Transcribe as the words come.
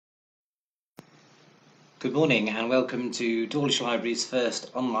Good morning and welcome to Dawlish Library's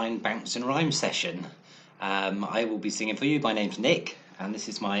first online bounce and rhyme session. I will be singing for you. My name's Nick and this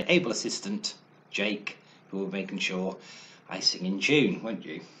is my able assistant Jake, who will be making sure I sing in tune, won't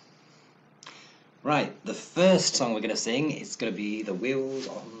you? Right, the first song we're going to sing is going to be The Wheels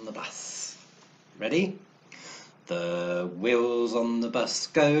on the Bus. Ready? The wheels on the bus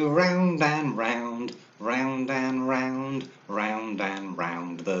go round and round, round and round, round and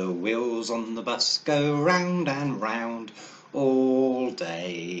round. The wheels on the bus go round and round all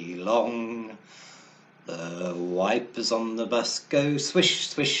day long. The wipers on the bus go swish,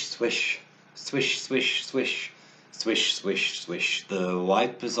 swish, swish, swish, swish, swish, swish, swish, swish. The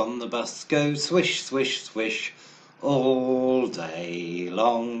wipers on the bus go swish, swish, swish all day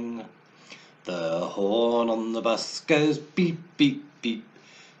long. The horn on the bus goes beep, beep, beep,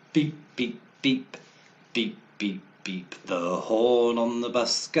 beep, beep, beep, beep, beep, beep. The horn on the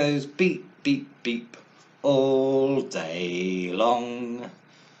bus goes beep, beep, beep all day long.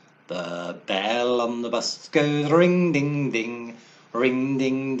 The bell on the bus goes ring, ding, ding, ring,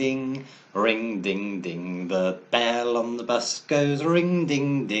 ding, ding, ring, ding, ding. The bell on the bus goes ring,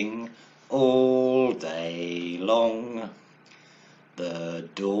 ding, ding all day long. The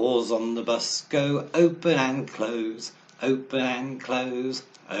doors on the bus go open and close, open and close,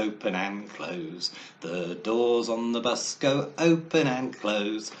 open and close. The doors on the bus go open and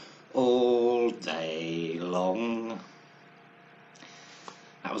close all day long.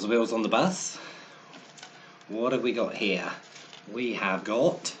 That was the wheels on the bus. What have we got here? We have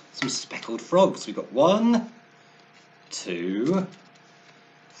got some speckled frogs. We've got 1, 2,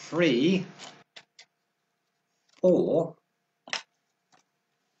 3, 4,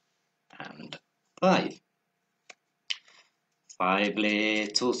 and 5. 5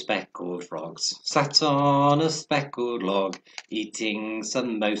 little speckled frogs sat on a speckled log, eating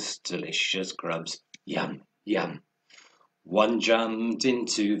some most delicious grubs. Yum, yum. 1 jumped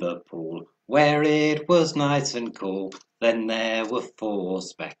into the pool, where it was nice and cool. Then there were 4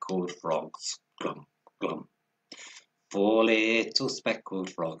 speckled frogs. Glum, glum. 4 little speckled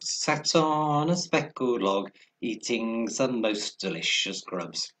frogs sat on a speckled log, eating some most delicious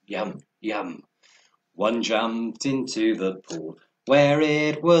grubs. Yum, yum. 1 jumped into the pool, where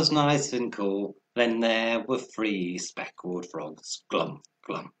it was nice and cool. Then there were 3 speckled frogs. Glum,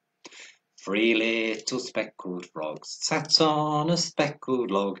 glum. 3 little speckled frogs sat on a speckled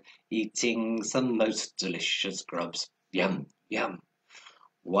log, eating some most delicious grubs. Yum, yum.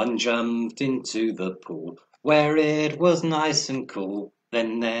 1 jumped into the pool, where it was nice and cool.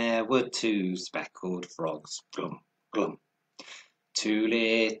 Then there were 2 speckled frogs. Glum, glum. 2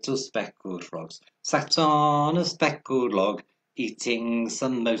 little speckled frogs sat on a speckled log, eating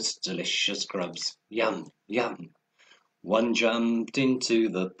some most delicious grubs. Yum, yum. 1 jumped into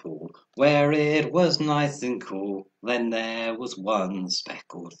the pool, where it was nice and cool. Then there was 1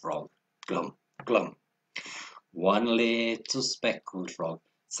 speckled frog. Glum, glum. 1 little speckled frog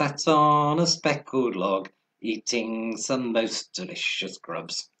sat on a speckled log, eating some most delicious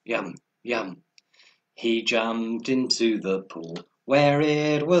grubs. Yum, yum. He jumped into the pool, where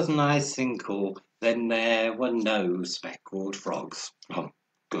it was nice and cool. Then there were no speckled frogs. Glum,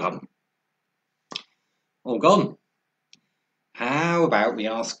 glum. All gone. How about we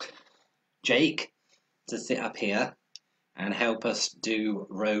ask Jake to sit up here and help us do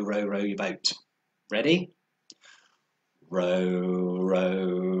row, row, row your boat. Ready? Row, row,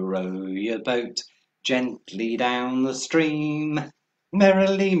 row your boat gently down the stream.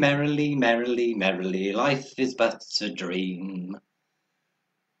 Merrily, merrily, merrily, merrily, life is but a dream.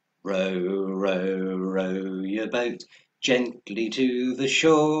 Row, row, row your boat gently to the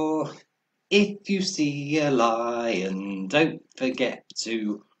shore. If you see a lion, don't forget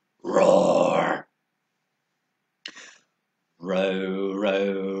to roar. Row,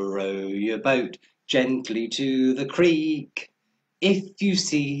 row, row your boat gently to the creek. If you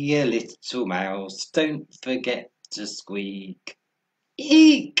see a little mouse, don't forget to squeak.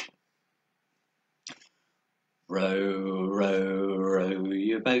 Eek! Row, row, row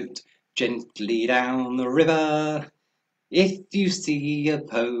your boat gently down the river. If you see a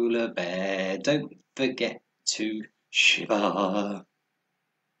polar bear, don't forget to shiver.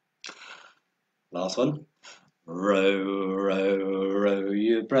 Last one. Row, row, row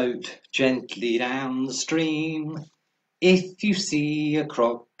your boat gently down the stream. If you see a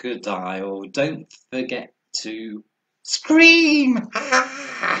crocodile, don't forget to scream.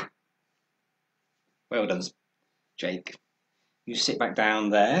 Ah! Well done, Jake. You sit back down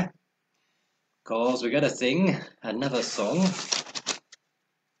there, because we're going to sing another song,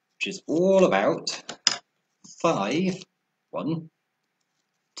 which is all about 5, 1,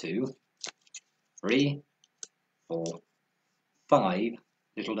 2, 3, for 5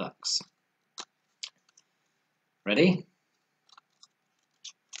 little ducks. Ready?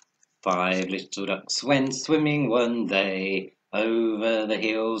 5 little ducks went swimming one day over the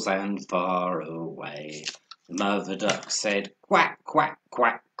hills and far away. The mother duck said quack, quack,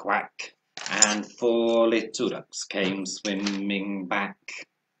 quack, quack, and 4 little ducks came swimming back.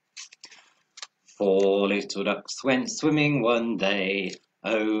 4 little ducks went swimming one day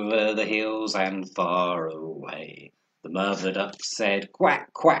over the hills and far away. The mother duck said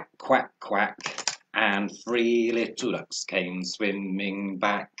quack, quack, quack, quack, and 3 little ducks came swimming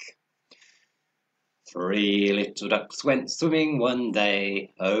back. 3 little ducks went swimming one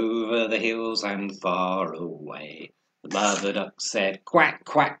day over the hills and far away. The mother duck said quack,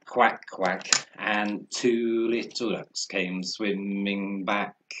 quack, quack, quack, and 2 little ducks came swimming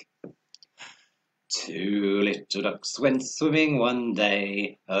back. 2 little ducks went swimming one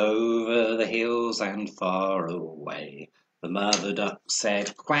day over the hills and far away. The mother duck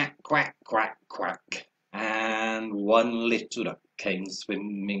said quack, quack, quack, quack, and 1 little duck came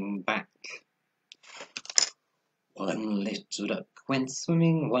swimming back. 1 little duck went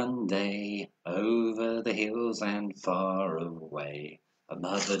swimming one day over the hills and far away. The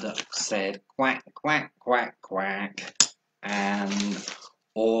mother duck said quack, quack, quack, quack, and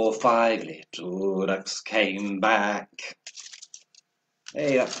all 5 little ducks came back.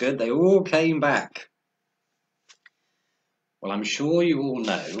 Hey, that's good. They all came back. Well, I'm sure you all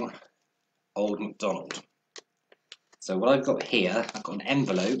know Old MacDonald. So what I've got here, I've got an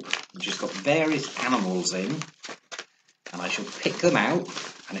envelope which has got various animals in, and I shall pick them out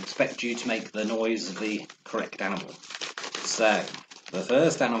and expect you to make the noise of the correct animal. So, the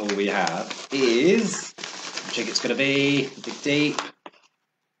first animal we have is, I think it's going to be, dig deep.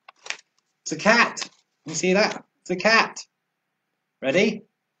 It's a cat. You see that? It's a cat. Ready?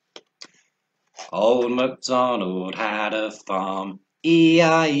 Old MacDonald had a farm,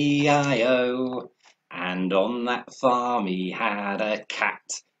 E-I-E-I-O, and on that farm he had a cat,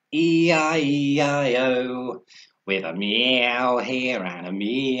 E-I-E-I-O, with a meow here and a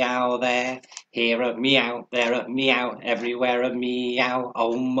meow there, here a meow, there a meow, everywhere a meow.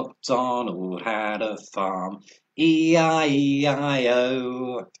 Old MacDonald had a farm, E-I-E-I-O.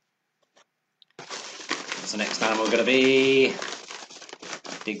 What's the next animal going to be?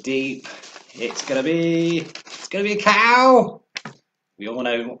 Dig deep. It's gonna be a cow. We all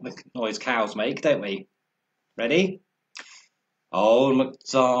know what the noise cows make, don't we? Ready? Old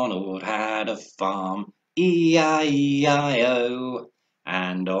MacDonald had a farm, E-I-E-I-O,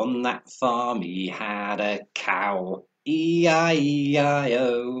 and on that farm he had a cow,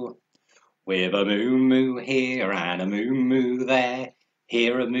 E-I-E-I-O, with a moo-moo here and a moo-moo there,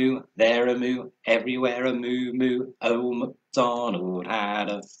 here a moo, there a moo, everywhere a moo-moo. Old MacDonald had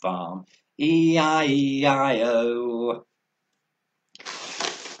a farm, E-I-E-I-O.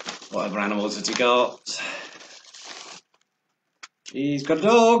 What other animals has he got? He's got a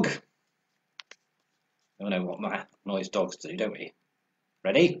dog. We know what noise dogs do, don't we?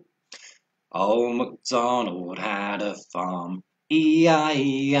 Ready? Old MacDonald had a farm,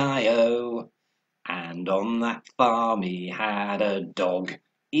 E-I-E-I-O, and on that farm he had a dog,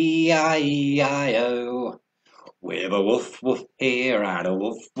 E-I-E-I-O, with a woof woof here and a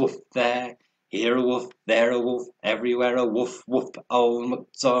woof woof there, here a woof, there a woof, everywhere a woof woof. Old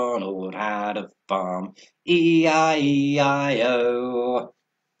MacDonald had a farm, E-I-E-I-O.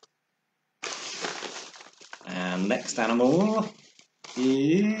 And next animal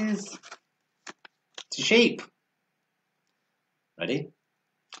is a sheep. Ready?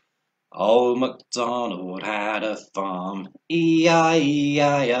 Old MacDonald had a farm,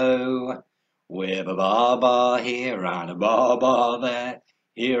 E-I-E-I-O, with a ba-ba here and a ba-ba there,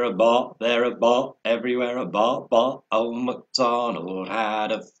 here a ba, there a ba, everywhere a ba-ba. Old MacDonald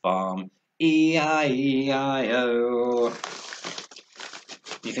had a farm, E-I-E-I-O.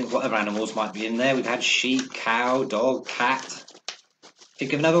 You think what other animals might be in there? We've had sheep, cow, dog, cat.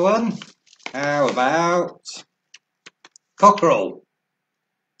 Think of another one? How about cockerel?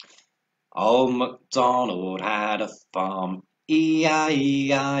 Old MacDonald had a farm,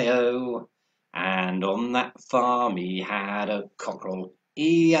 E-I-E-I-O, and on that farm he had a cockerel,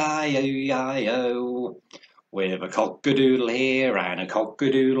 E-I-E-I-O, with a cock-a-doodle here and a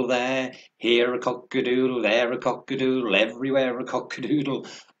cock-a-doodle there, here a cock-a-doodle, there a cock-a-doodle, everywhere a cock-a-doodle.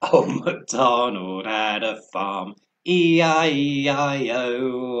 Old MacDonald had a farm,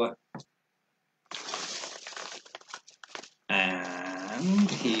 E-I-E-I-O. And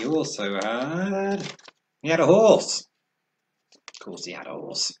he also had a horse. Of course he had a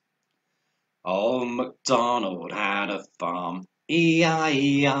horse. Old MacDonald had a farm,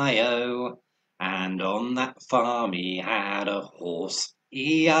 E-I-E-I-O, and on that farm he had a horse,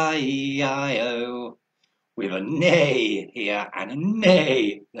 E-I-E-I-O, with a neigh here and a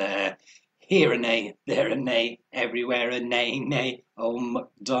neigh there. Here a neigh, there a neigh, everywhere a neigh, neigh. Old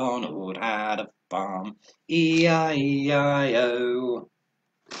MacDonald had a farm, E-I-E-I-O.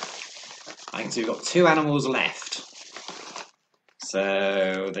 I can see we've got 2 animals left.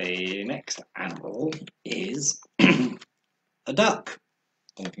 So the next animal is a duck. I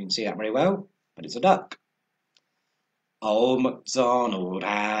don't know if you can see that very well, but it's a duck. Old MacDonald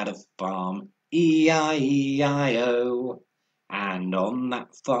had a farm, E-I-E-I-O, and on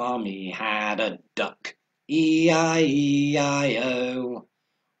that farm he had a duck, E-I-E-I-O,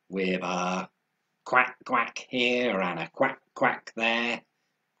 with a quack quack here and a quack quack there.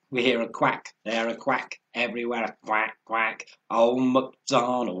 We hear a quack, there a quack, everywhere a quack quack. Old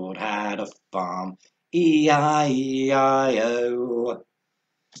MacDonald had a farm, E-I-E-I-O.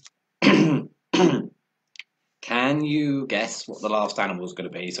 Can you guess what the last animal is going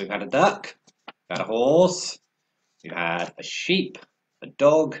to be? So we've had a duck, we've had a horse, we've had a sheep, a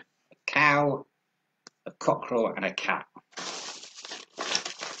dog, a cow, a cockerel, and a cat.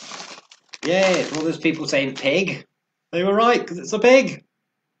 Yeah, all those people saying pig, they were right because it's a pig.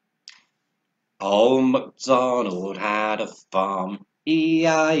 Old MacDonald had a farm,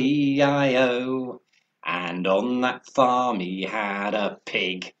 E-I-E-I-O, and on that farm he had a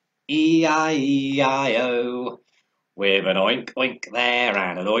pig, E-I-E-I-O. With an oink oink there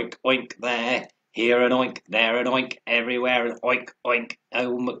and an oink oink there, here an oink, there an oink, everywhere an oink oink.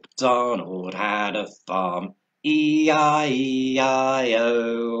 Old MacDonald had a farm, E-I-E-I-O.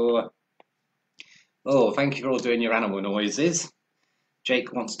 Oh, thank you for all doing your animal noises.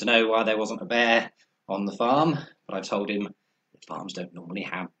 Jake wants to know why there wasn't a bear on the farm, but I told him the farms don't normally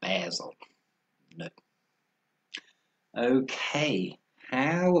have bears on. No. Okay,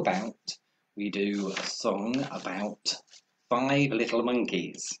 how about we do a song about 5 little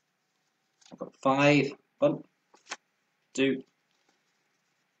monkeys? I've got 5. 1, 2,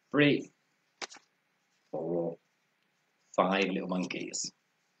 3, 4, 5 little monkeys.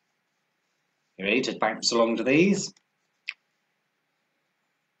 You ready to bounce along to these?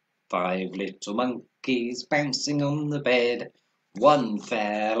 5 little monkeys bouncing on the bed. One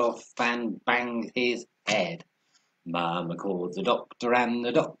fell off and banged his head. Mama called the doctor and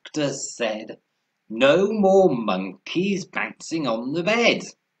the doctor said, "No more monkeys bouncing on the bed."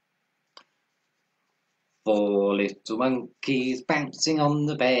 4 little monkeys bouncing on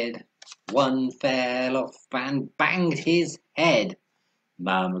the bed. One fell off and banged his head.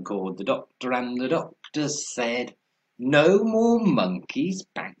 Mama called the doctor and the doctor said, "No more monkeys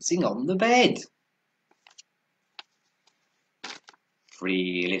bouncing on the bed."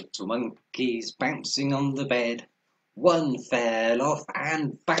 3 little monkeys bouncing on the bed. One fell off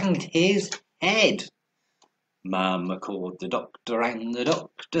and banged his head. Mama called the doctor and the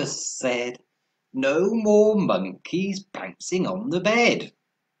doctor said, "No more monkeys bouncing on the bed."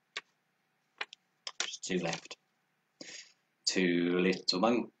 There's 2 left. 2 little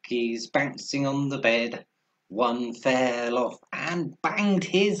monkeys bouncing on the bed. One fell off and banged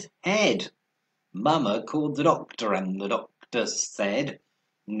his head. Mama called the doctor and the doctor said,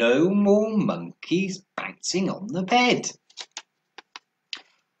 "No more monkeys bouncing on the bed."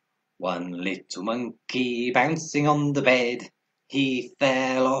 1 little monkey bouncing on the bed. He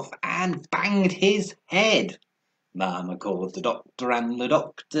fell off and banged his head. Mama called the doctor and the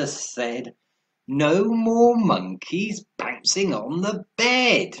doctor said, "No more monkeys bouncing on the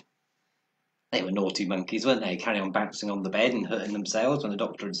bed." They were naughty monkeys, weren't they? Carrying on bouncing on the bed and hurting themselves when the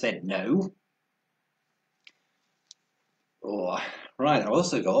doctor had said no. Oh, right, I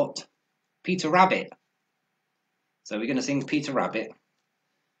also got Peter Rabbit. So we're going to sing Peter Rabbit.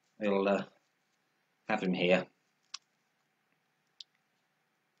 We'll have him here.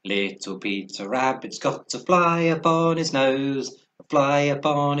 Little Peter Rabbit's got a fly upon his nose, a fly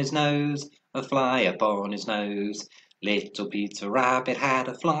upon his nose, a fly upon his nose. Little Peter Rabbit had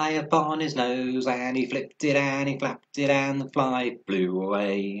a fly upon his nose, and he flipped it and he flapped it, and the fly flew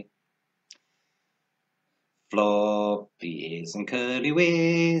away. Floppy ears and curly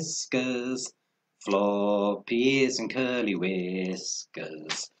whiskers, floppy ears and curly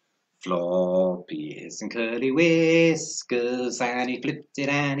whiskers. Floppy ears and curly whiskers, and he flipped it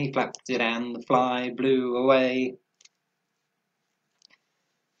and he flapped it, and the fly blew away.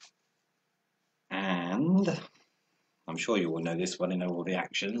 And I'm sure you all know this one and know all the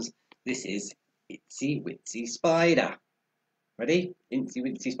actions. This is Itsy Witsy Spider. Ready? Itsy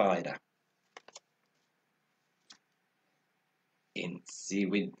Witsy Spider. Itsy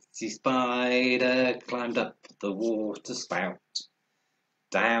Witsy Spider climbed up the water spout.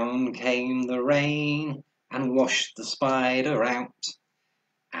 Down came the rain and washed the spider out.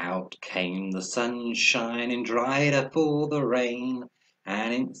 Out came the sunshine and dried up all the rain.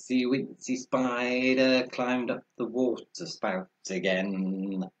 And Incy Wincy Spider climbed up the water spout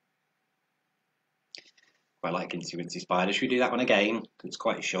again. Quite like Incy Wincy Spider. Should we do that one again? It's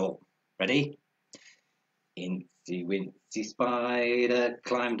quite short. Ready? Incy Wincy Spider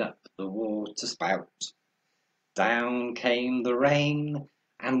climbed up the water spout. Down came the rain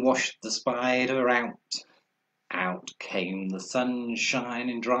and washed the spider out. Out came the sunshine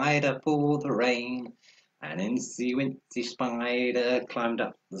and dried up all the rain. And Incy Wincy Spider climbed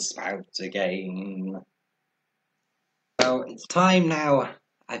up the spout again. Well, it's time now,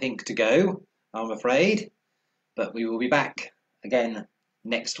 I think, to go, I'm afraid. But we will be back again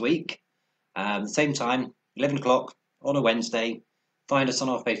next week. Same time, 11 o'clock on a Wednesday. Find us on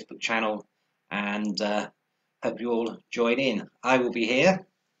our Facebook channel and hope you all join in. I will be here.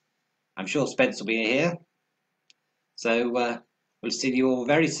 I'm sure Spence will be here. So we'll see you all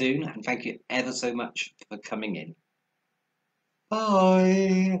very soon, and thank you ever so much for coming in.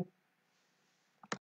 Bye.